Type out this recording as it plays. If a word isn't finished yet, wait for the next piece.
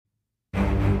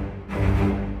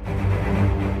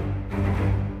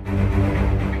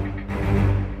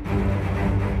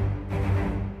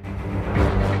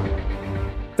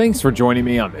Thanks for joining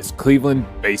me on this Cleveland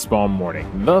baseball morning.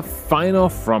 The final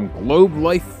from Globe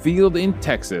Life Field in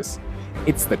Texas.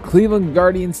 It's the Cleveland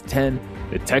Guardians 10,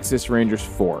 the Texas Rangers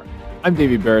 4. I'm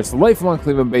Davey Barris, a lifelong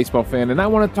Cleveland baseball fan, and I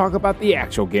want to talk about the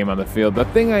actual game on the field, the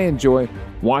thing I enjoy,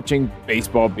 watching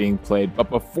baseball being played. But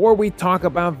before we talk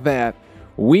about that,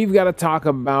 we've got to talk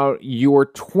about your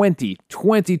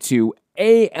 2022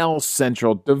 AL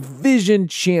Central Division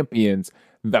champions,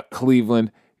 the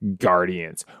Cleveland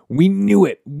Guardians. We knew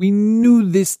it. We knew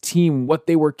this team, what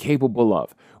they were capable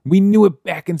of. We knew it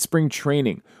back in spring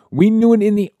training. We knew it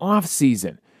in the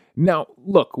offseason. Now,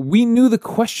 look, we knew the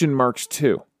question marks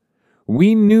too.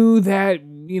 We knew that,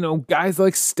 guys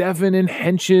like Stephan and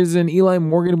Henches and Eli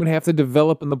Morgan would have to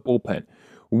develop in the bullpen.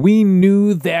 We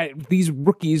knew that these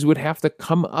rookies would have to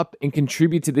come up and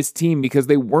contribute to this team because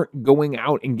they weren't going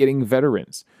out and getting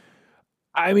veterans.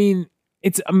 I mean,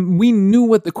 we knew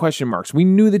what the question marks. We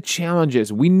knew the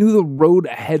challenges. We knew the road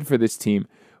ahead for this team.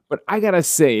 But I got to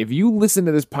say, if you listen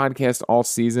to this podcast all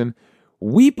season,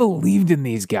 we believed in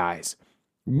these guys.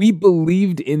 We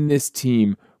believed in this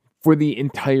team for the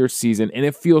entire season. And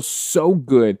it feels so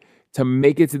good to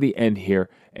make it to the end here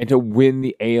and to win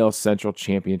the AL Central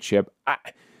Championship.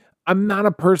 I'm not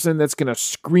a person that's going to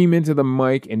scream into the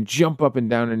mic and jump up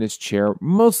and down in his chair,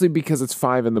 mostly because it's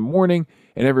 5 a.m.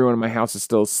 and everyone in my house is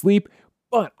still asleep.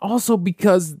 But also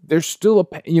because there's still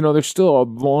a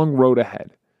long road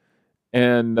ahead,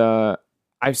 and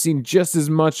I've seen just as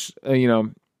much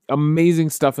amazing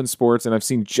stuff in sports, and I've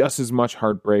seen just as much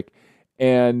heartbreak,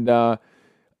 and I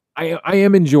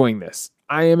am enjoying this.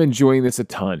 I am enjoying this a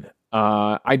ton.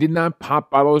 I did not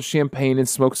pop bottles of champagne and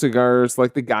smoke cigars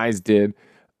like the guys did,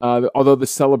 although the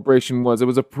celebration was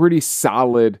a pretty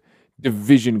solid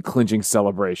division clinching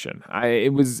celebration.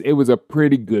 It was a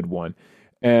pretty good one.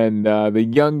 And the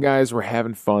young guys were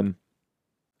having fun.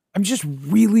 I'm just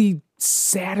really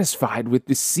satisfied with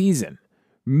this season.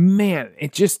 Man,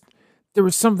 there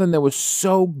was something that was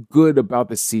so good about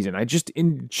this season. I just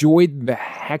enjoyed the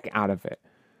heck out of it.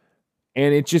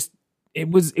 And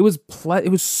it was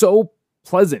so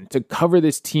pleasant to cover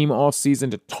this team all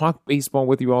season, to talk baseball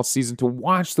with you all season, to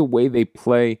watch the way they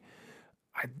play.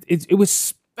 It was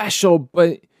special,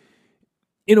 but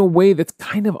in a way that's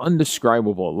kind of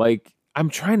undescribable. Like, I'm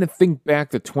trying to think back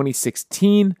to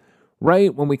 2016,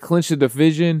 right? When we clinched the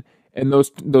division and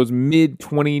those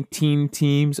mid-20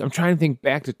 teams. I'm trying to think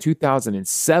back to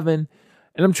 2007,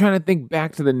 and I'm trying to think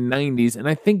back to the 90s. And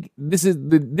I think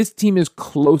this team is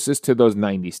closest to those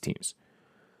 90s teams.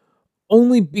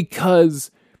 Only because,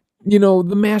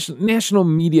 the national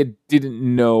media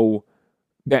didn't know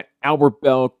that Albert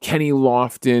Bell, Kenny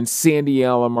Lofton, Sandy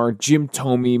Alomar, Jim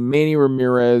Thome, Manny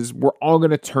Ramirez were all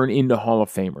going to turn into Hall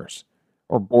of Famers.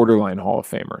 Or borderline Hall of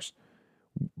Famers.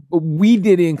 But we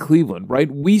did it in Cleveland,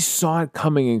 right? We saw it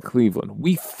coming in Cleveland.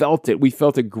 We felt it. We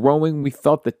felt it growing. We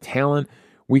felt the talent.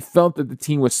 We felt that the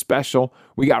team was special.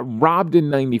 We got robbed in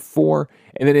 94.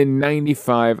 And then in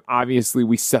 95, obviously,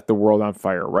 we set the world on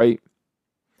fire, right?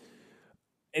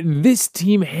 And this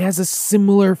team has a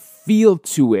similar feel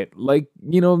to it. Like,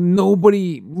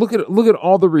 nobody... Look at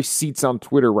all the receipts on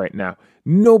Twitter right now.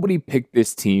 Nobody picked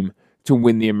this team to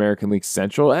win the American League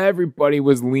Central. Everybody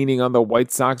was leaning on the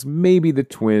White Sox, maybe the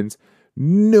Twins.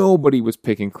 Nobody was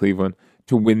picking Cleveland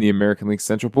to win the American League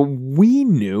Central, but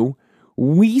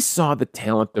we saw the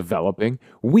talent developing.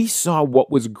 We saw what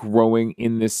was growing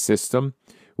in this system.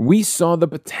 We saw the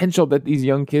potential that these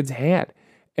young kids had.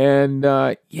 And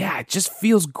it just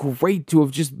feels great to have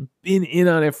just been in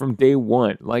on it from day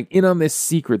one, like in on this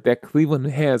secret that Cleveland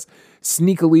has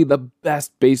sneakily the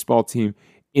best baseball team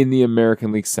in the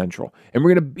American League Central. And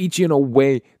we're going to beat you in a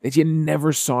way that you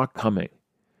never saw coming.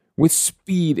 With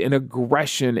speed and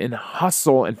aggression and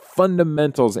hustle and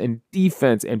fundamentals and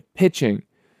defense and pitching.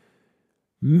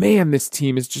 Man, this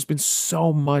team has just been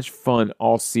so much fun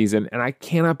all season. And I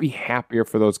cannot be happier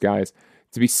for those guys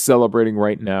to be celebrating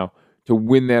right now to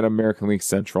win that American League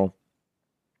Central.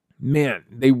 Man,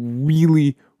 they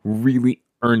really, really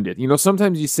earned it.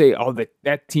 Sometimes you say, oh,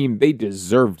 that team, they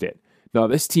deserved it. No,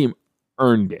 this team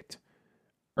earned it.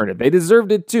 They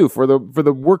deserved it too for the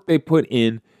work they put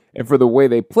in and for the way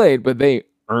they played, but they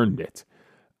earned it.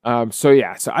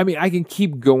 So I mean, I can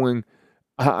keep going.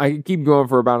 I can keep going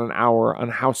for about an hour on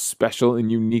how special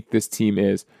and unique this team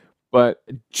is, but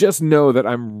just know that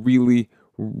I'm really,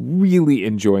 really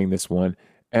enjoying this one,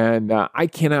 and I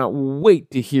cannot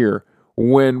wait to hear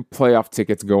when playoff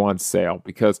tickets go on sale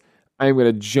because I'm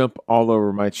going to jump all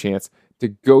over my chance to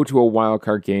go to a wild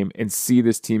card game and see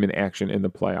this team in action in the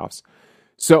playoffs.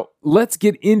 So let's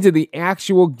get into the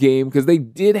actual game because they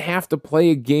did have to play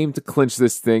a game to clinch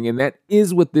this thing, and that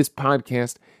is what this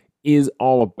podcast is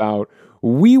all about.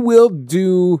 We will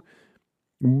do,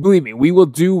 believe me, we will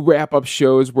do wrap-up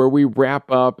shows where we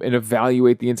wrap up and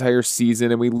evaluate the entire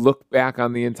season and we look back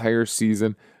on the entire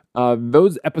season.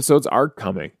 Those episodes are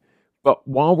coming. But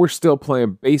while we're still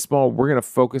playing baseball, we're going to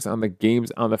focus on the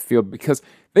games on the field because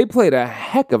they played a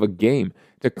heck of a game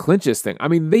to clinch this thing. I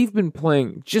mean, they've been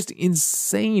playing just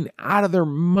insane, out of their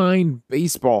mind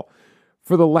baseball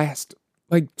for the last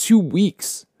 2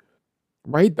 weeks,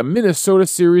 right? The Minnesota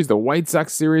series, the White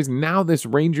Sox series, now this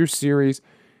Rangers series.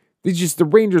 The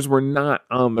Rangers were not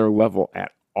on their level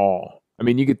at all. I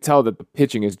mean, you could tell that the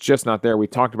pitching is just not there. We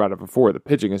talked about it before. The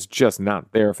pitching is just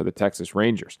not there for the Texas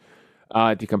Rangers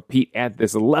to compete at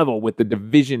this level with the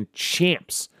division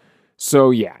champs. So,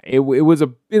 yeah, it was a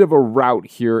bit of a rout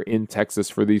here in Texas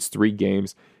for these 3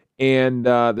 games. And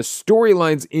the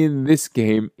storylines in this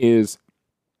game is,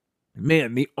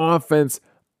 man, the offense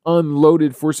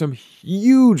unloaded for some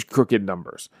huge crooked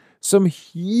numbers, some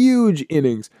huge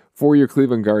innings for your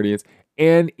Cleveland Guardians.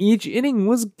 And each inning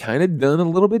was kind of done a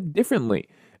little bit differently.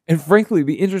 And frankly,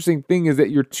 the interesting thing is that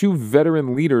your 2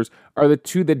 veteran leaders are the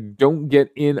 2 that don't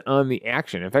get in on the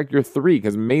action. In fact, you're 3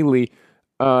 because Maley,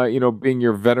 being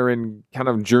your veteran kind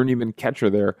of journeyman catcher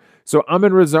there. So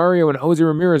Amin Rosario and Jose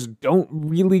Ramirez don't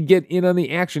really get in on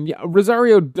the action. Yeah,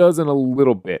 Rosario does in a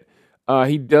little bit.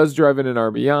 He does drive in an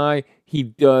RBI. He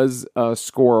does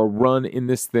score a run in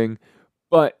this thing,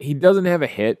 but he doesn't have a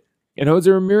hit. And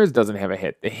Jose Ramirez doesn't have a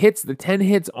hit. The 10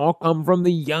 hits all come from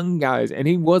the young guys. And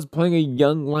he was playing a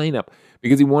young lineup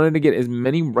because he wanted to get as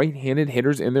many right-handed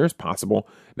hitters in there as possible.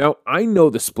 Now, I know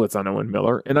the splits on Owen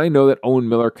Miller, and I know that Owen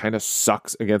Miller kind of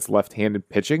sucks against left-handed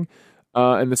pitching,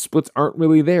 and the splits aren't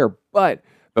really there. But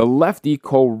the lefty,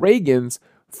 Cole Reagans,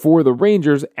 for the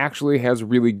Rangers, actually has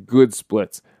really good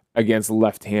splits against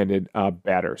left-handed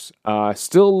batters.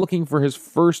 Still looking for his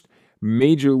first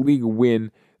major league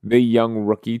win, the young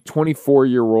rookie,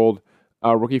 24-year-old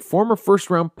rookie, former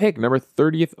first-round pick, number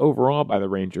 30th overall by the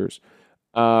Rangers.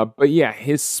 But yeah,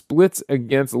 his splits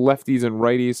against lefties and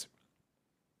righties.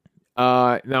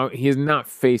 Now, he has not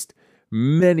faced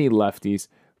many lefties,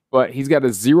 but he's got a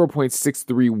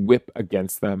 0.63 whip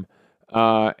against them.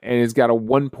 And he's got a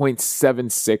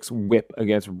 1.76 whip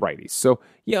against righties. So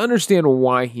you understand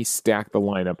why he stacked the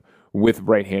lineup with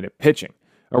right-handed pitching,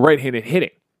 or right-handed hitting.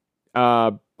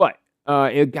 But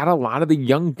it got a lot of the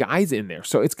young guys in there.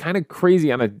 So it's kind of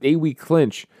crazy on a day we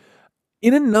clinch.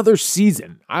 In another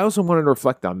season, I also wanted to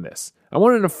reflect on this. I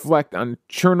wanted to reflect on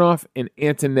Chernoff and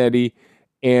Antonetti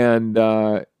and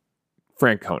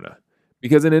Francona.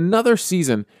 Because in another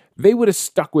season, they would have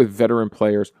stuck with veteran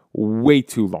players way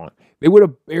too long. They would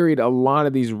have buried a lot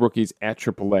of these rookies at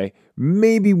AAA.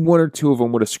 Maybe 1 or 2 of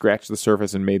them would have scratched the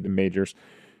surface and made the majors.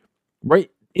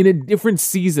 Right? In a different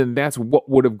season, that's what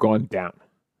would have gone down.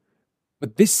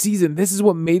 But this season, this is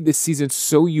what made this season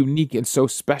so unique and so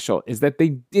special, is that they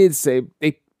did say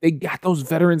they got those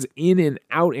veterans in and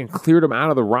out and cleared them out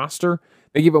of the roster.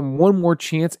 They gave them one more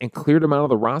chance and cleared them out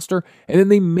of the roster. And then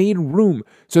they made room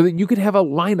so that you could have a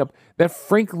lineup that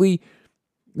frankly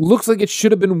looks like it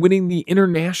should have been winning the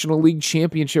International League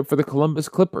Championship for the Columbus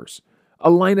Clippers.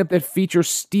 A lineup that features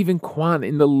Steven Kwan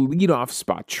in the leadoff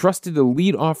spot, trusted to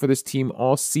lead off for this team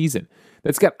all season.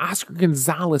 That's got Oscar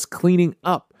Gonzalez cleaning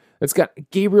up. That's got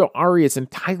Gabriel Arias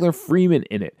and Tyler Freeman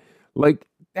in it.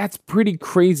 That's pretty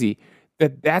crazy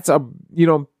that's a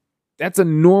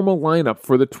normal lineup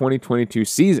for the 2022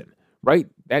 season, right?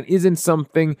 That isn't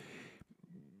something,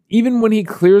 even when he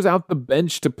clears out the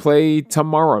bench to play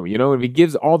tomorrow, if he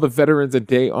gives all the veterans a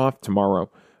day off tomorrow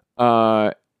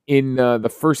in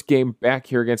the first game back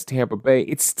here against Tampa Bay,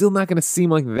 it's still not going to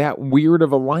seem like that weird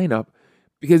of a lineup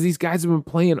because these guys have been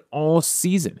playing all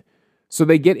season. So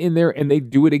they get in there and they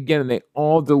do it again, and they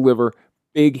all deliver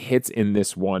big hits in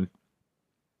this one.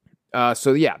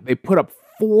 They put up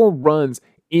 4 runs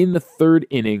in the 3rd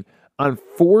inning on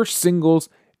 4 singles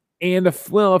and a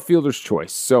fielder's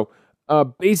choice. So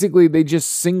basically, they just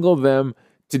single them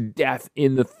to death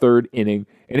in the 3rd inning.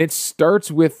 And it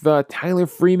starts with Tyler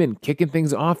Freeman kicking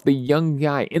things off, the young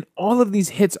guy. And all of these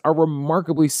hits are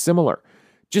remarkably similar.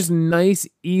 Just nice,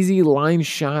 easy line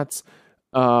shots.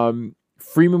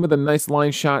 Freeman with a nice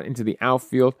line shot into the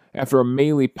outfield. After a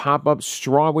Maley pop-up,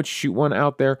 Straw would shoot one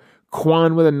out there.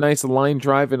 Kwan with a nice line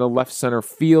drive into left center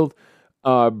field.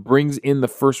 Brings in the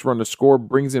first run to score.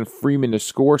 Brings in Freeman to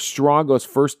score. Straw goes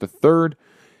first to third.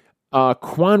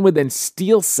 Kwan would then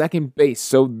steal second base.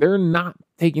 So they're not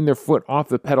taking their foot off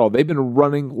the pedal. They've been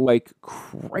running like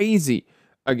crazy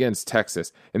against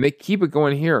Texas. And they keep it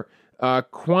going here.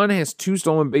 Kwan has 2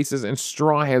 stolen bases and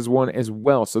Straw has 1 as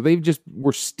well. So they've just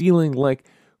were stealing like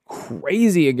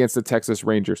crazy against the Texas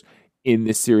Rangers. in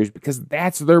this series because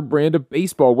that's their brand of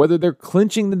baseball. Whether they're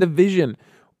clinching the division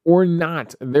or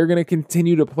not, they're going to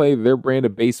continue to play their brand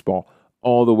of baseball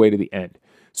all the way to the end.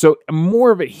 So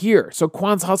more of it here. So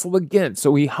Kwan's hustled again.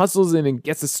 So he hustles in and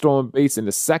gets a stolen base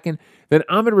into second. Then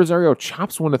Ahmed Rosario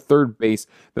chops one to third base.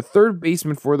 The third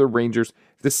baseman for the Rangers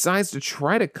decides to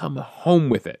try to come home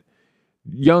with it.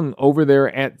 Young over there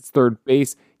at third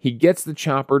base. He gets the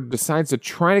chopper, decides to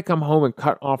try to come home and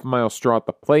cut off Miles Straw at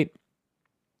the plate.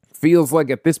 Feels like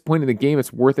at this point in the game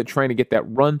it's worth it trying to get that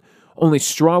run. Only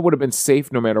Straw would have been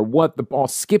safe no matter what. The ball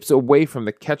skips away from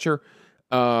the catcher,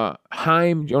 Jonah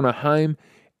Heim.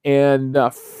 And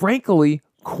frankly,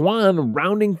 Kwan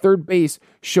rounding third base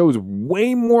shows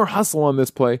way more hustle on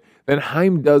this play than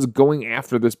Heim does going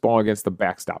after this ball against the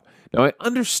backstop. Now, I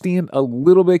understand a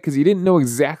little bit because you didn't know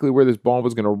exactly where this ball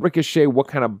was going to ricochet, what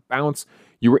kind of bounce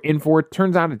you were in for. It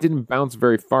turns out it didn't bounce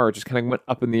very far. It just kind of went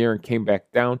up in the air and came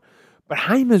back down. But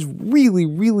Heim is really,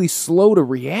 really slow to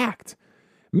react.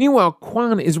 Meanwhile,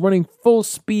 Kwan is running full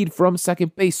speed from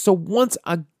second base. So once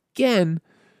again,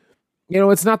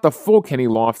 it's not the full Kenny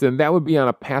Lofton. That would be on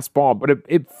a pass ball, but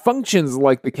it functions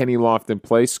like the Kenny Lofton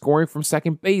play, scoring from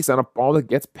second base on a ball that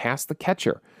gets past the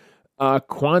catcher.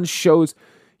 Kwan shows,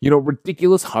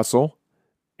 ridiculous hustle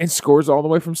and scores all the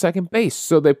way from second base.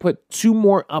 So they put two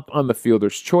more up on the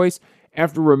fielder's choice.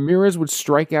 After Ramirez would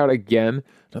strike out again,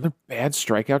 another bad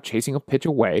strikeout chasing a pitch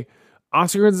away,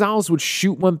 Oscar Gonzalez would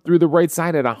shoot one through the right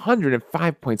side at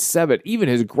 105.7. Even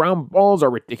his ground balls are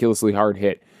ridiculously hard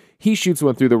hit. He shoots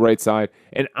one through the right side,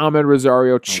 and Ahmed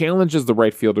Rosario challenges the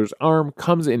right fielder's arm,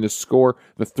 comes in to score.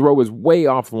 The throw is way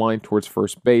offline towards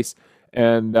first base,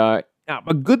 and a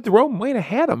good throw might have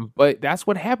had him, but that's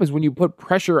what happens when you put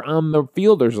pressure on the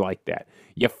fielders like that.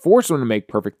 You force them to make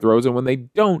perfect throws, and when they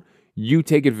don't, you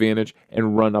take advantage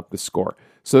and run up the score.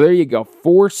 So there you go.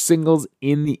 4 singles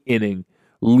in the inning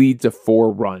lead to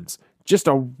 4 runs. Just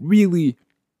a really,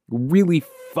 really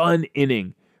fun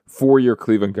inning for your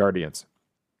Cleveland Guardians.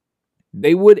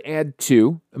 They would add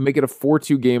 2 and make it a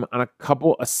 4-2 game on a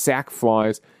couple of sac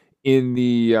flies in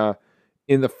the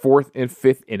 4th and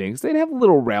 5th innings. They'd have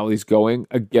little rallies going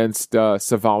against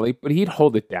Savali, but he'd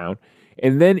hold it down.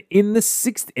 And then in the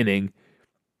 6th inning,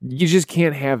 you just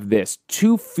can't have this.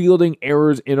 2 fielding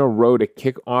errors in a row to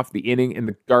kick off the inning, and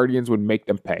the Guardians would make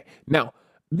them pay. Now,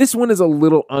 this one is a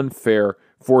little unfair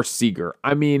for Seager.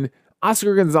 I mean,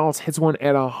 Oscar Gonzalez hits one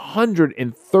at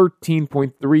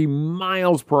 113.3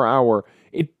 miles per hour.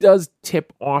 It does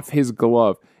tip off his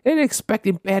glove. An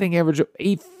expected batting average of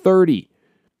 830.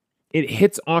 It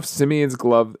hits off Simeon's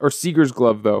glove, or Seager's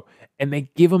glove, though, and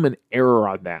they give him an error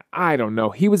on that. I don't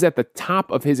know. He was at the top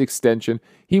of his extension.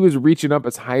 He was reaching up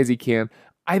as high as he can.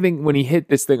 I think when he hit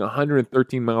this thing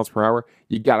 113 miles per hour,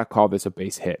 you got to call this a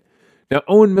base hit. Now,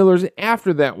 Owen Miller's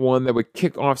after that one that would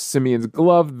kick off Simeon's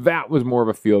glove, that was more of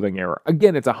a fielding error.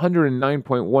 Again, it's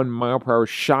 109.1 mile per hour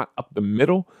shot up the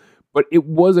middle, but it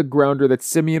was a grounder that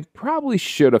Simeon probably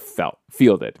should have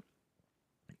fielded.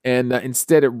 And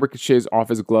instead, it ricochets off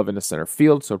his glove into center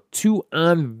field. So 2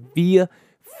 on via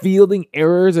fielding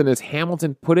errors, and as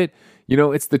Hamilton put it,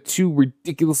 it's the 2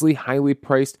 ridiculously highly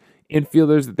priced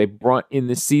infielders that they brought in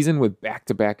this season with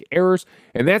back-to-back errors,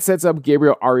 and that sets up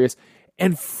Gabriel Arias.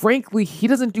 And frankly, he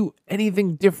doesn't do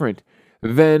anything different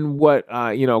than what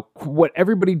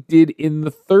everybody did in the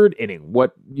 3rd inning.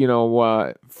 What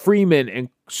Freeman and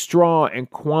Straw and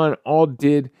Kwan all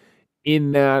did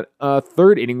in that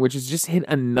 3rd inning, which is just hit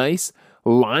a nice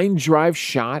line drive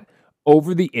shot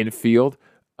over the infield.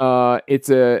 It's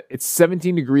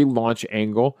 17-degree launch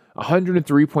angle,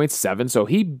 103.7. So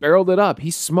he barreled it up, he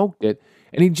smoked it,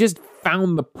 and he just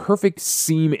found the perfect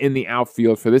seam in the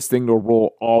outfield for this thing to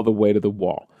roll all the way to the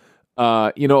wall.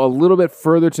 A little bit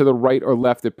further to the right or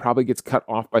left, it probably gets cut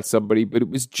off by somebody, but it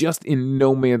was just in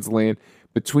no man's land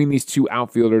between these 2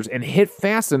 outfielders and hit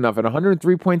fast enough at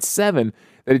 103.7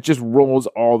 that it just rolls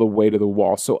all the way to the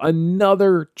wall. So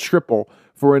another triple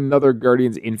for another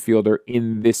Guardians infielder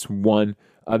in this one.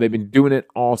 They've been doing it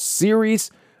all series.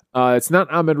 It's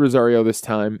not Ahmed Rosario this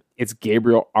time. It's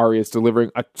Gabriel Arias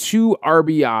delivering a 2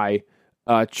 RBI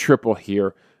triple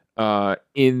here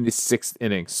in the 6th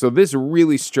inning. So this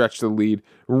really stretched the lead,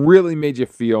 really made you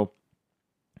feel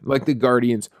like the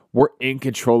Guardians were in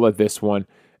control of this one.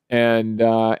 And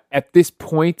at this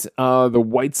point, the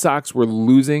White Sox were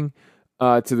losing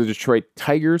to the Detroit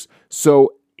Tigers.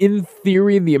 So in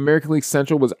theory, the American League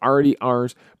Central was already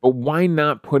ours, but why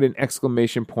not put an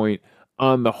exclamation point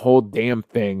on the whole damn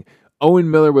thing? Owen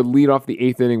Miller would lead off the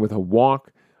 8th inning with a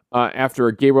walk. After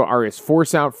a Gabriel Arias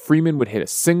force out, Freeman would hit a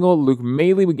single. Luke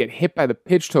Maile would get hit by the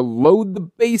pitch to load the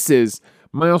bases,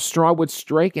 Miles Straw would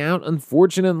strike out,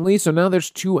 unfortunately, so now there's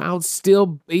 2 outs, still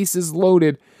bases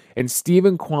loaded, and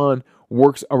Stephen Kwan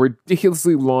works a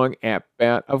ridiculously long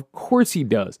at-bat. Of course he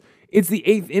does. It's the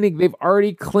 8th inning. They've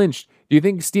already clinched. Do you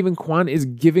think Stephen Kwan is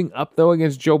giving up, though,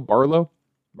 against Joe Barlow?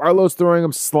 Barlow's throwing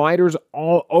him sliders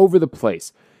all over the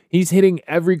place. He's hitting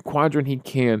every quadrant he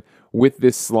can with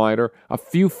this slider. A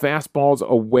few fastballs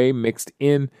away mixed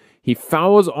in. He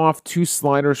fouls off 2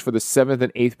 sliders for the 7th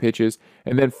and 8th pitches.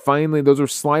 And then finally, those were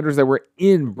sliders that were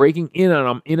breaking in on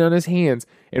him, in on his hands.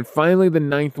 And finally, the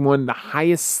 9th one, the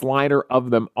highest slider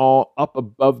of them all, up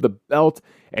above the belt.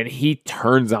 And he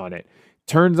turns on it.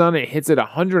 Hits it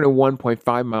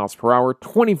 101.5 miles per hour,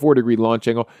 24-degree launch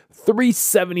angle,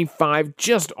 375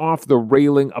 just off the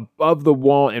railing above the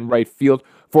wall in right field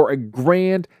for a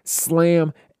grand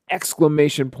slam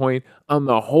exclamation point on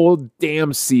the whole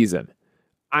damn season.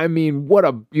 I mean, what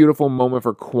a beautiful moment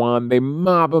for Kwan. They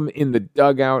mob him in the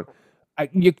dugout.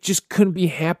 You just couldn't be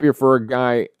happier for a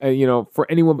guy, for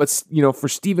anyone but, for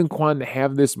Stephen Kwan to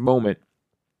have this moment.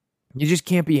 You just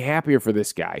can't be happier for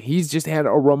this guy. He's just had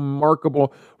a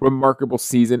remarkable, remarkable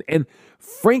season. And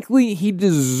frankly, he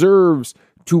deserves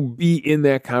to be in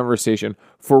that conversation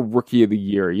for Rookie of the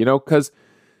Year, because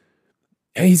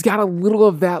he's got a little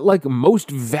of that like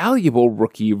most valuable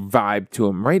rookie vibe to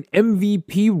him, right?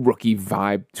 MVP rookie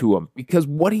vibe to him, because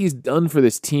what he's done for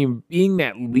this team, being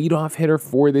that leadoff hitter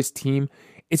for this team,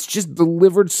 it's just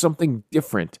delivered something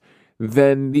different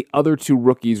than the other 2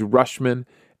 rookies, Rushman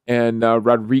and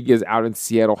Rodriguez out in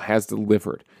Seattle, has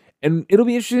delivered. And it'll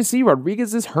be interesting to see.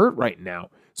 Rodriguez is hurt right now.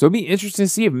 So it'll be interesting to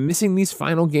see if missing these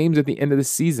final games at the end of the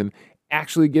season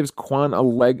actually gives Kwan a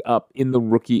leg up in the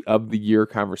Rookie of the Year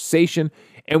conversation.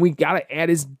 And we got to add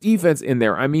his defense in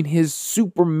there. I mean, his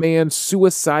Superman,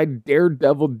 suicide,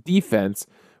 daredevil defense,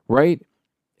 right,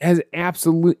 has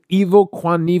Evil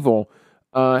Knievel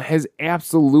has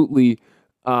absolutely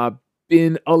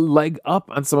been a leg up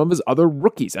on some of his other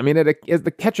rookies. I mean, as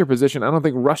the catcher position, I don't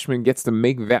think Rushman gets to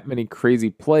make that many crazy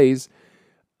plays.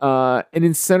 And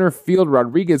in center field,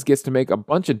 Rodriguez gets to make a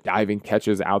bunch of diving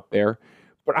catches out there.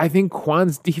 But I think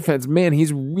Kwan's defense, man,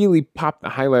 he's really popped the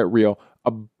highlight reel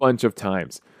a bunch of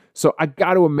times. So I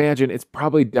got to imagine it's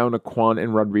probably down to Kwan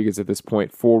and Rodriguez at this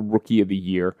point for Rookie of the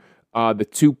Year. The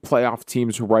 2 playoff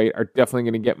teams, right, are definitely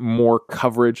going to get more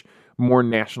coverage, more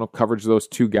national coverage, those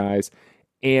 2 guys.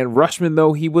 And Rushman,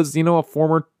 though, he was, a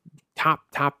former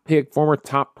top pick, former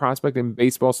top prospect in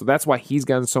baseball, so that's why he's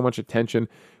gotten so much attention.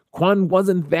 Kwan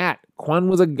wasn't that. Kwan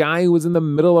was a guy who was in the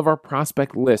middle of our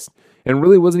prospect list and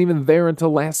really wasn't even there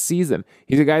until last season.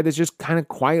 He's a guy that's just kind of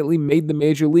quietly made the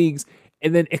major leagues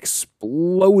and then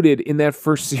exploded in that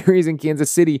first series in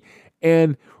Kansas City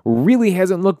and really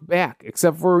hasn't looked back,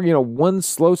 except for, one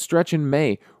slow stretch in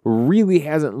May. Really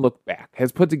hasn't looked back.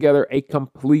 Has put together a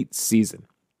complete season.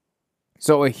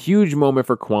 So a huge moment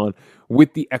for Kwan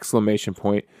with the exclamation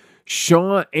point.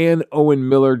 Shaw and Owen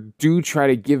Miller do try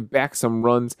to give back some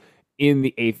runs in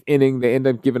the 8th inning. They end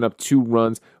up giving up 2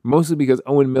 runs, mostly because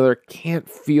Owen Miller can't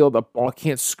field a ball,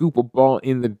 can't scoop a ball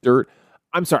in the dirt.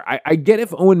 I'm sorry, I get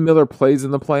if Owen Miller plays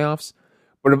in the playoffs,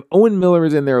 but if Owen Miller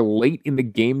is in there late in the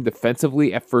game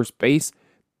defensively at first base,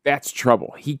 that's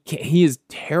trouble. He is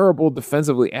terrible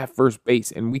defensively at first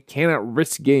base, and we cannot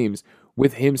risk games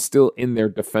with him still in there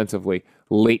defensively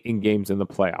late in games in the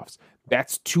playoffs.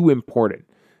 That's too important.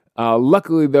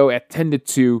 Luckily, though, at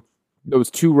 10-2, those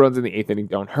 2 runs in the 8th inning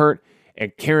don't hurt,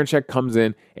 and Karinchak comes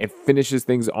in and finishes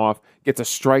things off, gets a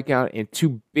strikeout and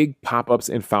 2 big pop-ups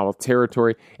in foul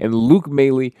territory, and Luke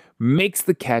Maile makes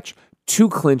the catch to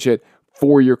clinch it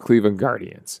for your Cleveland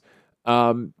Guardians.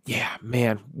 Yeah,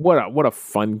 man, what a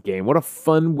fun game. What a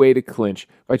fun way to clinch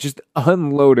by just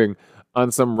unloading on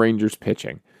some Rangers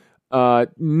pitching.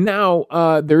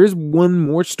 Now, there is one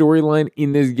more storyline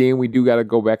in this game we do got to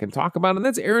go back and talk about, and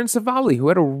that's Aaron Civale, who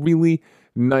had a really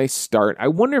nice start. I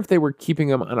wonder if they were keeping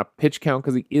him on a pitch count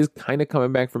because he is kind of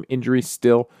coming back from injury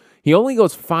still. He only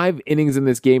goes 5 innings in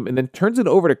this game and then turns it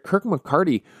over to Kirk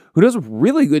McCarty, who does a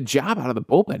really good job out of the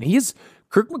bullpen.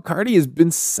 Kirk McCarty has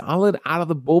been solid out of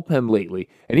the bullpen lately,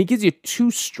 and he gives you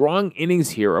 2 strong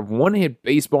innings here of 1-hit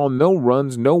baseball, no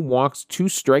runs, no walks, 2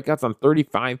 strikeouts on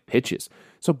 35 pitches.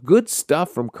 So good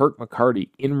stuff from Kirk McCarty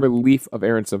in relief of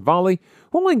Aaron Civale,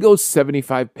 who only goes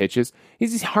 75 pitches.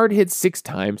 He's hard hit 6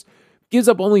 times, gives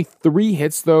up only 3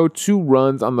 hits though, 2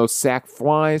 runs on those sac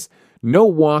flies, no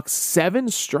walks, 7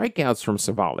 strikeouts from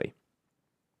Civale.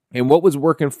 And what was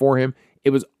working for him? It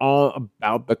was all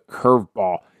about the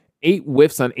curveball. 8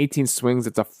 whiffs on 18 swings.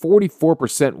 It's a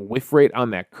 44% whiff rate on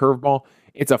that curveball.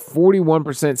 It's a 41%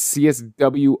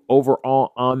 CSW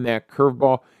overall on that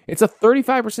curveball. It's a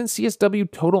 35%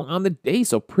 CSW total on the day,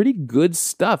 so pretty good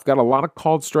stuff. Got a lot of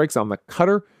called strikes on the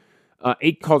cutter.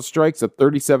 8 called strikes, a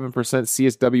 37%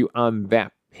 CSW on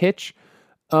that pitch.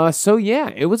 So yeah,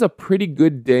 it was a pretty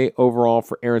good day overall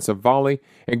for Aaron Civale.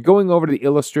 And going over to the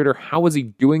illustrator, how was he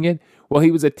doing it? Well,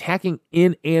 he was attacking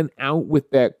in and out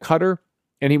with that cutter,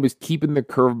 and he was keeping the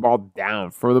curveball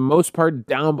down. For the most part,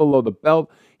 down below the belt.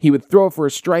 He would throw it for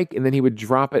a strike, and then he would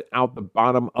drop it out the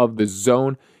bottom of the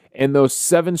zone. And those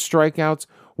 7 strikeouts,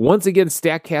 once again,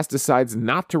 StatCast decides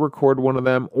not to record one of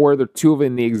them, or they're 2 of them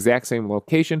in the exact same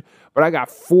location. But I got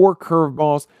 4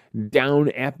 curveballs down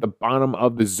at the bottom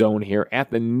of the zone here, at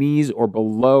the knees or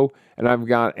below. And I've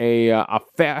got a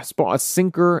fastball, a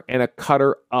sinker, and a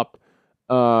cutter up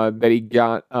that he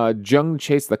got. Jung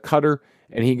chased the cutter,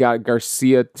 and he got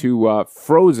Garcia to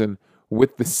frozen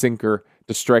with the sinker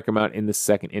to strike him out in the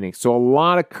second inning. So a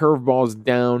lot of curveballs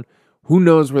down. Who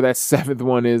knows where that 7th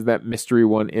one is, that mystery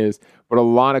one is, but a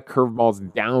lot of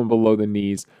curveballs down below the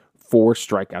knees for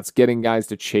strikeouts, getting guys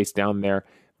to chase down there.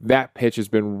 That pitch has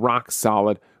been rock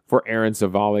solid for Aaron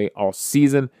Civale all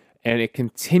season, and it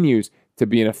continues to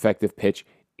be an effective pitch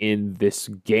in this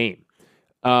game.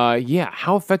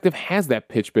 How effective has that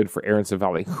pitch been for Aaron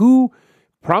Civale? Who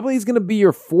probably is going to be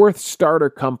your 4th starter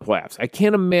come playoffs? I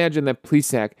can't imagine that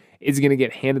Plesac is going to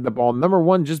get handed the ball, number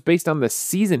one, just based on the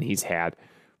season he's had.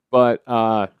 But,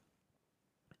 coming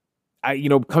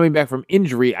back from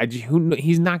injury,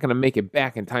 he's not going to make it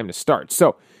back in time to start.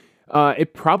 So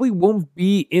it probably won't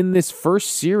be in this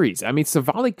first series. I mean,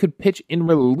 Civale could pitch in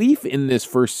relief in this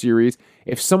first series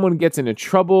if someone gets into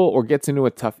trouble or gets into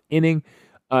a tough inning.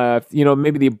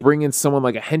 Maybe they bring in someone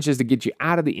like a Henches to get you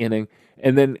out of the inning,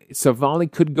 and then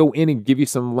Civale could go in and give you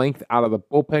some length out of the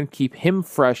bullpen, keep him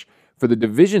fresh for the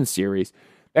division series.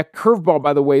 That curveball,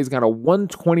 by the way, has got a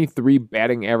 123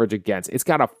 batting average against. It's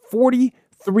got a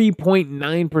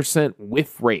 43.9%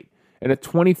 whiff rate and a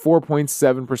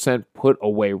 24.7% put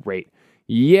away rate.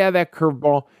 Yeah, that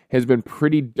curveball has been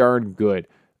pretty darn good.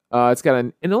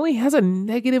 It only has a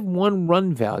 -1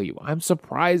 run value. I'm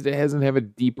surprised it doesn't have a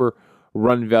deeper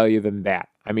run value than that.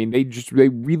 I mean, they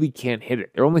really can't hit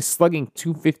it. They're only slugging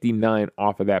 259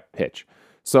 off of that pitch.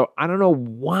 So I don't know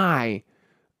why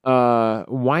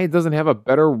it doesn't have a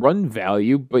better run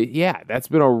value, but yeah, that's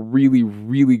been a really,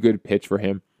 really good pitch for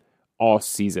him all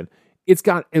season. It's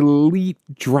got elite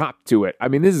drop to it. I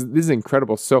mean, this is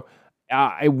incredible. So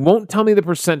it won't tell me the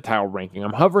percentile ranking.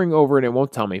 I'm hovering over it, and it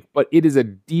won't tell me, but it is a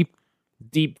deep,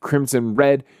 deep crimson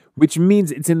red, which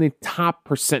means it's in the top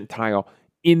percentile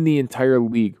in the entire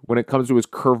league when it comes to his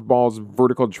curveball's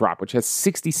vertical drop, which has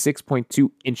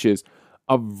 66.2 inches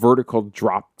of vertical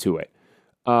drop to it.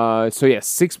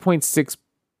 6.6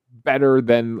 better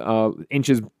than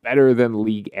inches better than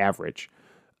league average,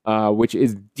 which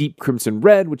is deep crimson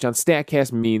red, which on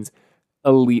StatCast means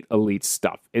elite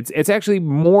stuff. It's actually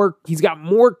more. He's got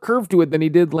more curve to it than he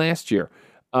did last year,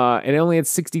 and it only had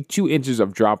 62 inches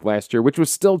of drop last year, which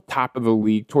was still top of the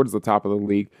league, towards the top of the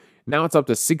league. Now it's up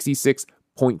to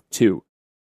 66.2.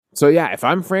 So yeah, if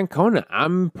I'm Francona,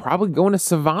 I'm probably going to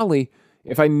Civale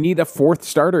if I need a 4th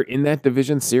starter in that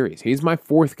division series. He's my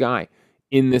 4th guy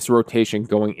in this rotation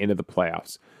going into the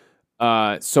playoffs.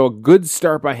 So a good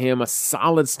start by him, a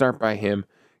solid start by him,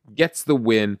 gets the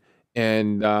win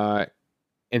and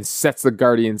sets the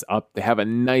Guardians up to have a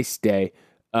nice day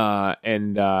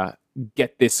and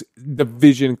get this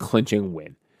division clinching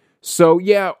win. So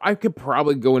yeah, I could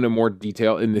probably go into more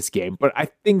detail in this game, but I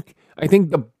think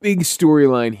the big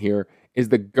storyline here is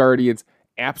the Guardians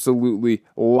absolutely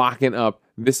locking up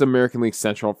this American League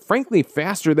Central, frankly,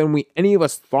 faster than any of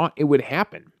us thought it would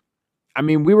happen. I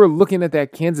mean, we were looking at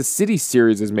that Kansas City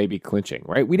series as maybe clinching,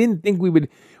 right? We didn't think we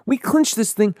clinched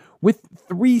this thing with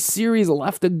 3 series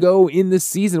left to go in the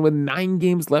season, with 9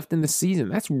 games left in the season.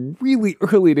 That's really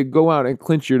early to go out and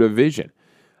clinch your division.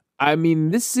 I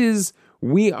mean,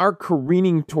 we are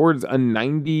careening towards a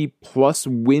 90-plus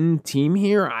win team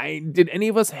here. Did any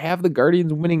of us have the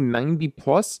Guardians winning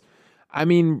 90-plus? I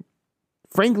mean,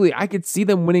 frankly, I could see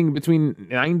them winning between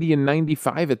 90 and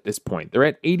 95 at this point. They're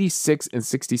at 86 and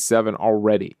 67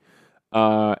 already.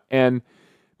 And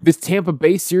this Tampa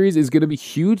Bay series is going to be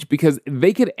huge because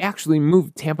they could actually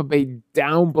move Tampa Bay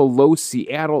down below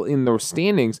Seattle in those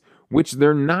standings, which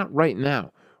they're not right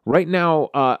now. Right now,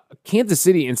 Kansas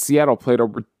City and Seattle played a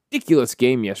ridiculous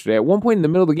game yesterday. At one point in the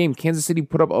middle of the game, Kansas City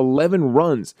put up 11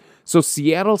 runs. So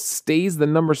Seattle stays the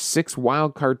number 6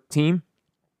 wildcard team.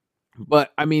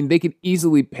 But, I mean, they could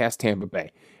easily pass Tampa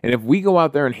Bay. And if we go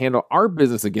out there and handle our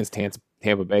business against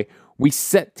Tampa Bay, we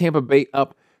set Tampa Bay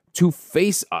up to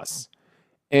face us.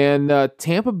 And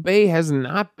Tampa Bay has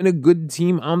not been a good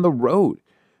team on the road.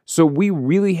 So we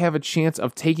really have a chance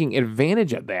of taking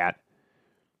advantage of that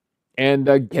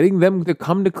and getting them to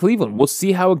come to Cleveland. We'll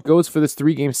see how it goes for this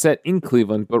 3-game set in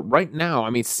Cleveland. But right now, I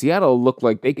mean, Seattle looked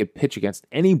like they could pitch against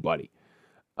anybody.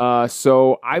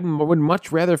 So I would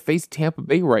much rather face Tampa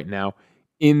Bay right now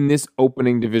in this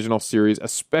opening divisional series,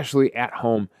 especially at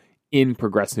home in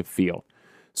Progressive Field.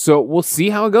 So we'll see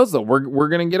how it goes, though. We're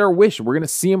going to get our wish. We're going to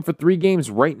see him for 3 games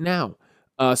right now.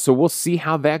 So we'll see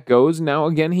how that goes. Now,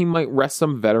 again, he might rest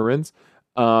some veterans,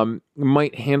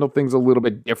 might handle things a little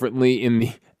bit differently in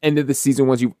the end of the season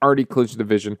once you've already clinched the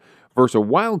division versus a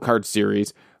wild card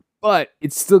series. But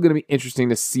it's still going to be interesting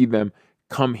to see them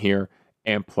come here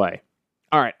and play.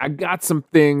 All right, I got some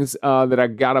things that I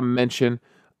got to mention.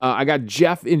 I got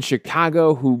Jeff in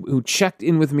Chicago who checked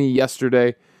in with me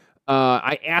yesterday.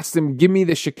 I asked him, give me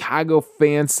the Chicago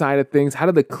fan side of things. How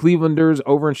do the Clevelanders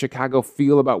over in Chicago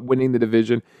feel about winning the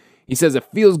division? He says it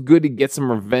feels good to get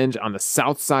some revenge on the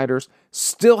Southsiders.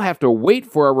 Still have to wait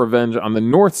for our revenge on the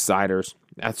Northsiders.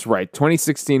 That's right,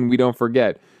 2016, we don't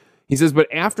forget. He says, but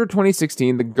after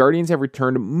 2016, the Guardians have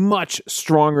returned much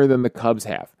stronger than the Cubs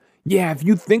have. Yeah, if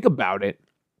you think about it,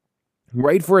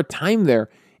 right, for a time there,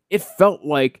 it felt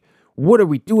like, what are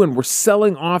we doing? We're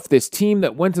selling off this team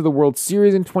that went to the World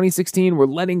Series in 2016. We're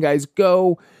letting guys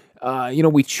go.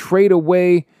 We trade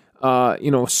away,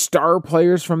 star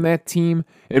players from that team.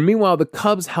 And meanwhile, the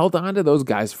Cubs held on to those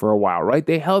guys for a while, right?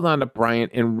 They held on to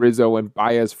Bryant and Rizzo and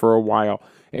Baez for a while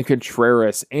and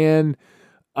Contreras. And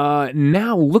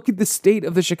now look at the state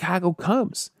of the Chicago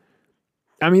Cubs.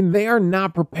 I mean, they are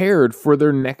not prepared for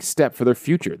their next step, for their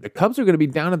future. The Cubs are going to be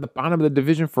down at the bottom of the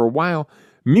division for a while.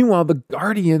 Meanwhile, the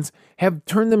Guardians have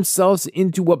turned themselves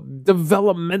into a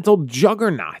developmental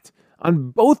juggernaut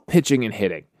on both pitching and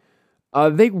hitting.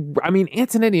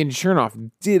 Antonetti and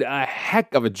Chernoff did a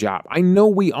heck of a job. I know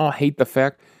we all hate the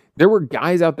fact there were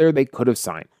guys out there they could have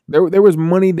signed. There was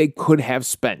money they could have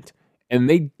spent, and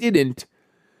they didn't.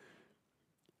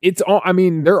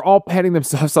 They're all patting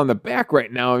themselves on the back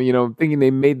right now, thinking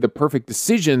they made the perfect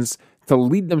decisions to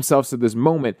lead themselves to this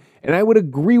moment. And I would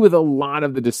agree with a lot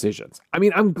of the decisions. I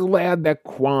mean, I'm glad that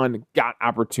Kwan got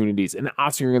opportunities and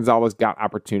Oscar Gonzalez got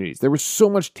opportunities. There was so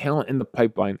much talent in the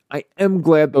pipeline. I am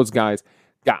glad those guys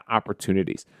got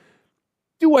opportunities.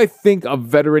 Do I think a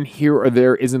veteran here or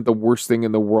there isn't the worst thing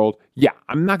in the world? Yeah,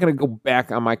 I'm not going to go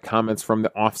back on my comments from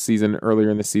the offseason earlier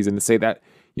in the season to say that,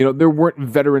 there weren't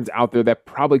veterans out there that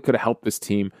probably could have helped this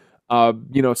team,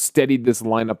 steadied this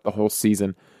lineup the whole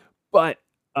season. But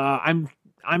I'm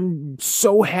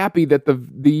so happy that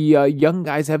the young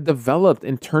guys have developed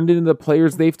and turned into the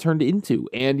players they've turned into.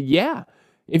 And yeah,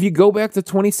 if you go back to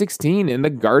 2016 and the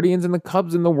Guardians and the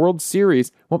Cubs in the World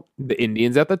Series, well, the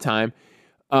Indians at the time,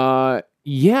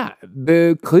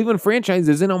 the Cleveland franchise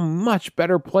is in a much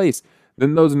better place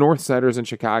than those Northsiders in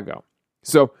Chicago.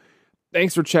 So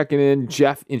thanks for checking in,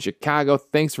 Jeff in Chicago.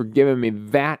 Thanks for giving me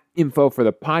that info for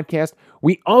the podcast.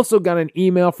 We also got an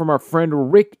email from our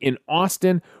friend Rick in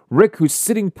Austin. Rick, who's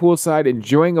sitting poolside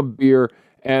enjoying a beer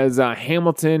as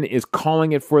Hamilton is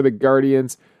calling it for the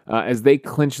Guardians as they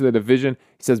clinch the division.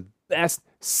 He says, best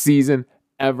season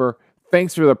ever.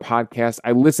 Thanks for the podcast.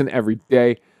 I listen every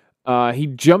day. He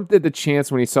jumped at the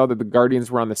chance when he saw that the Guardians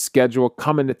were on the schedule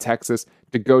coming to Texas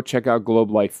to go check out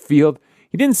Globe Life Field.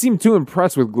 He didn't seem too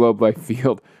impressed with Globe Life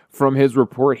Field from his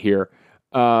report here.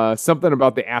 Something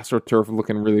about the AstroTurf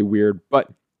looking really weird, but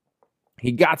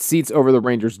he got seats over the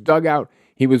Rangers dugout.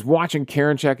 He was watching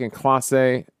Karinchak and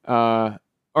Clase,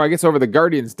 over the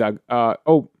Guardians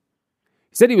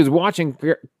he said he was watching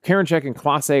Karinchak and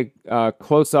Clase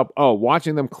close up. Oh,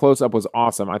 watching them close up was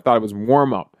awesome. I thought it was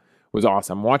warm up was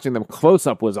awesome. Watching them close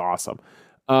up was awesome.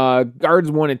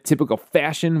 Guards won in typical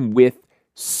fashion with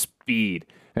speed.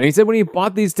 And he said when he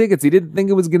bought these tickets, he didn't think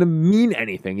it was going to mean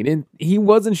anything. He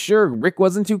wasn't sure. Rick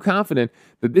wasn't too confident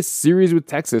that this series with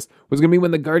Texas was going to be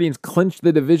when the Guardians clinched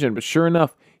the division. But sure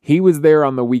enough, he was there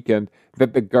on the weekend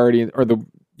that the Guardians, the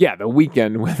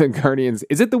weekend when the Guardians,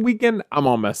 is it the weekend? I'm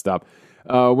all messed up.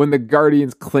 When the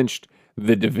Guardians clinched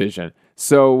the division.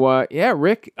 So,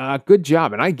 Rick, good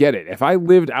job. And I get it. If I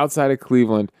lived outside of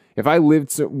Cleveland, if I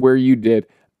lived where you did,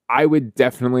 I would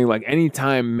definitely,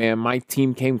 anytime, man, my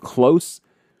team came close,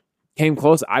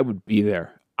 I would be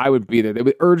there.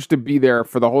 The urge to be there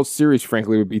for the whole series,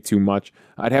 frankly, would be too much.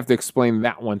 I'd have to explain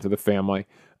that one to the family.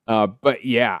 But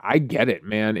yeah, I get it,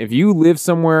 man. If you live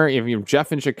somewhere, if you're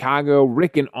Jeff in Chicago,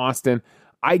 Rick in Austin,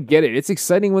 I get it. It's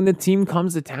exciting when the team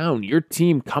comes to town. Your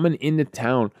team coming into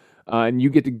town, and you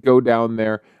get to go down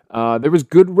there. There was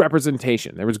good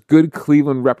representation. There was good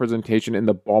Cleveland representation in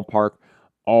the ballpark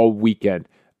all weekend.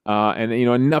 And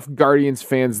enough Guardians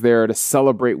fans there to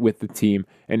celebrate with the team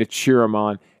and to cheer them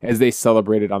on as they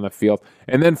celebrated on the field.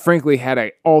 And then, frankly, had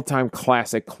an all-time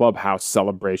classic clubhouse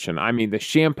celebration. I mean, the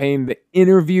champagne, the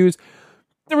interviews.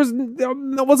 There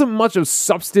wasn't much of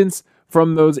substance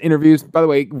from those interviews. By the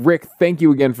way, Rick, thank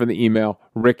you again for the email,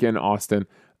 Rick in Austin.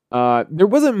 There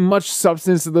wasn't much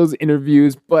substance to those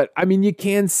interviews, but I mean, you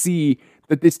can see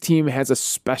that this team has a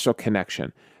special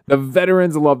connection. The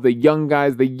veterans love the young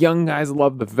guys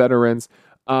love the veterans.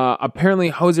 Apparently,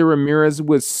 Jose Ramirez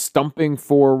was stumping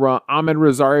for Ahmed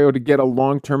Rosario to get a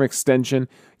long-term extension.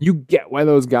 You get why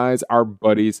those guys are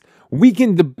buddies. We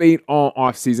can debate all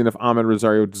offseason if Ahmed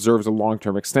Rosario deserves a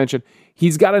long-term extension.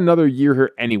 He's got another year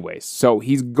here anyways, so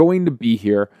he's going to be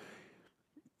here.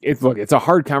 It's a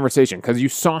hard conversation because you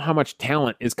saw how much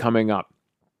talent is coming up.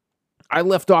 I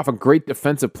left off a great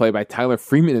defensive play by Tyler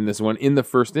Freeman in this one in the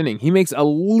first inning. He makes a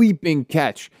leaping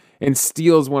catch and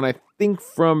steals one, I think,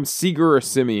 from Seager or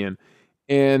Simeon,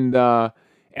 and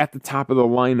at the top of the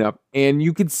lineup. And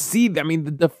you could see,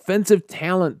 the defensive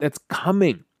talent that's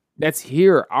coming, that's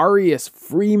here. Arias,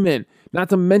 Freeman, not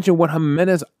to mention what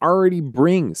Jimenez already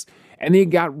brings. And you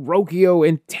got Rocchio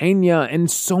and Tena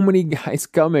and so many guys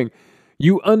coming.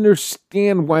 You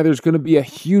understand why there's going to be a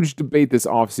huge debate this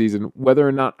offseason whether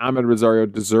or not Ahmed Rosario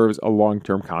deserves a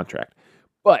long-term contract.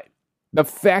 But the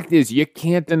fact is, you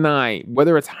can't deny,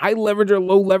 whether it's high leverage or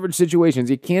low leverage situations,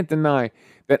 you can't deny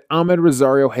that Ahmed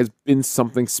Rosario has been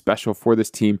something special for this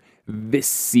team this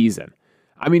season.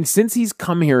 I mean, since he's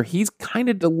come here, he's kind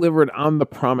of delivered on the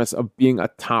promise of being a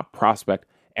top prospect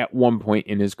at one point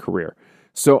in his career.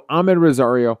 So Ahmed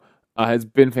Rosario has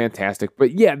been fantastic.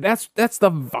 But yeah, that's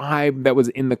the vibe that was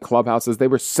in the clubhouse as they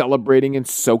were celebrating and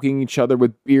soaking each other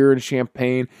with beer and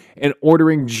champagne and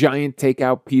ordering giant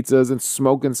takeout pizzas and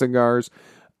smoking cigars.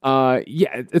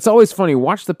 It's always funny.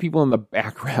 Watch the people in the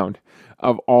background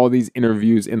of all these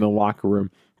interviews in the locker room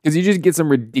because you just get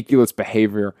some ridiculous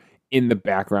behavior in the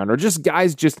background, or just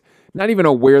guys just not even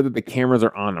aware that the cameras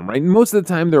are on them, right? Most of the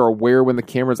time they're aware when the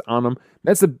camera's on them.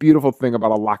 That's the beautiful thing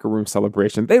about a locker room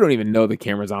celebration. They don't even know the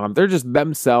camera's on them. They're just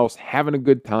themselves having a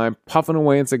good time, puffing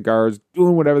away in cigars,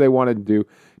 doing whatever they want to do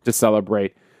to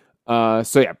celebrate.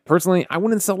 Personally, I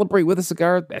wouldn't celebrate with a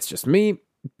cigar. That's just me.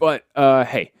 But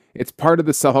hey, it's part of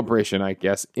the celebration, I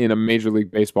guess, in a Major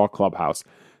League Baseball clubhouse.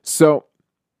 So,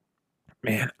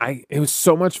 man, it was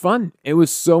so much fun. It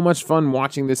was so much fun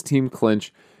watching this team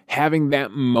clinch, having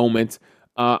that moment,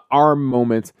 our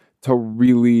moment to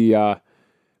really,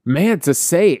 to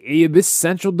say this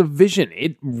Central Division,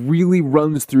 it really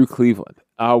runs through Cleveland.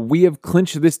 We have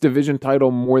clinched this division title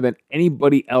more than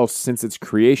anybody else since its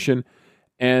creation,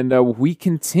 and we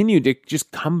continue to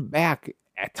just come back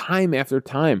time after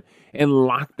time and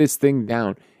lock this thing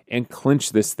down and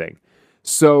clinch this thing.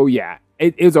 So, yeah.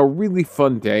 It is a really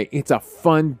fun day. It's a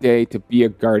fun day to be a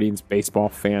Guardians baseball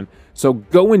fan. So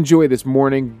go enjoy this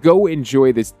morning. Go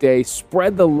enjoy this day.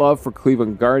 Spread the love for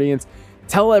Cleveland Guardians.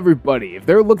 Tell everybody, if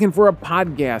they're looking for a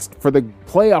podcast for the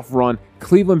playoff run,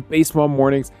 Cleveland Baseball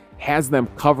Mornings has them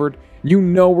covered. You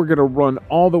know we're going to run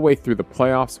all the way through the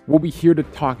playoffs. We'll be here to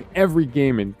talk every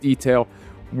game in detail.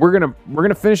 We're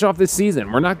gonna finish off this season.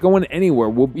 We're not going anywhere.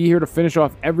 We'll be here to finish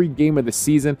off every game of the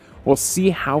season. We'll see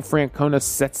how Francona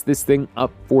sets this thing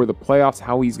up for the playoffs,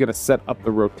 how he's gonna set up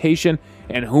the rotation,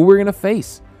 and who we're gonna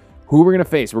face. We're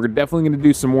definitely gonna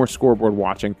do some more scoreboard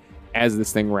watching as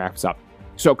this thing wraps up.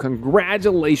 So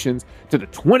congratulations to the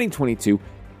 2022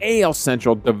 AL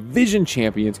Central Division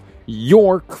champions,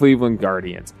 your Cleveland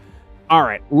Guardians. All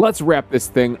right, let's wrap this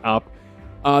thing up.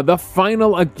 The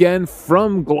final again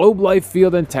from Globe Life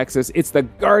Field in Texas. It's the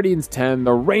Guardians 10,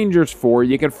 the Rangers 4.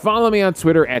 You can follow me on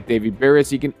Twitter at Davey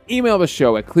Barris. You can email the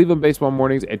show at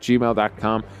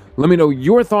clevelandbaseballmornings@gmail.com. Let me know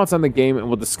your thoughts on the game and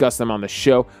we'll discuss them on the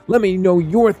show. Let me know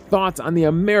your thoughts on the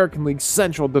American League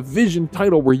Central Division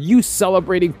title. Were you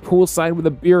celebrating poolside with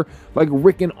a beer like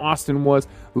Rick in Austin was?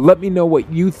 Let me know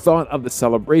what you thought of the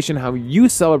celebration, how you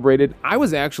celebrated.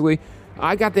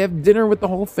 I got to have dinner with the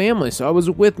whole family. So I was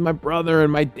with my brother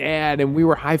and my dad, and we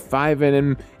were high-fiving,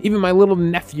 and even my little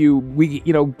nephew, we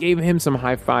gave him some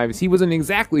high fives. He wasn't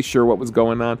exactly sure what was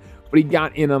going on, but he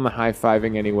got in on the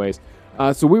high-fiving anyways.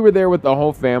 So we were there with the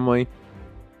whole family.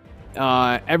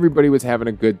 Everybody was having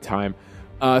a good time.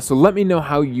 So let me know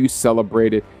how you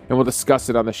celebrated, and we'll discuss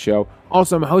it on the show.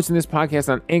 Also, I'm hosting this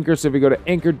podcast on Anchor, so if you go to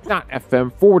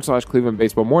anchor.fm/Cleveland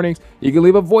Baseball Mornings, you can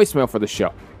leave a voicemail for the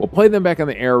show. We'll play them back on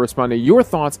the air, respond to your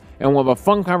thoughts, and we'll have a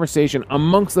fun conversation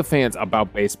amongst the fans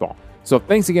about baseball. So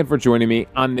thanks again for joining me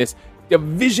on this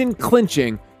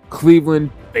division-clinching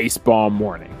Cleveland Baseball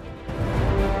Morning.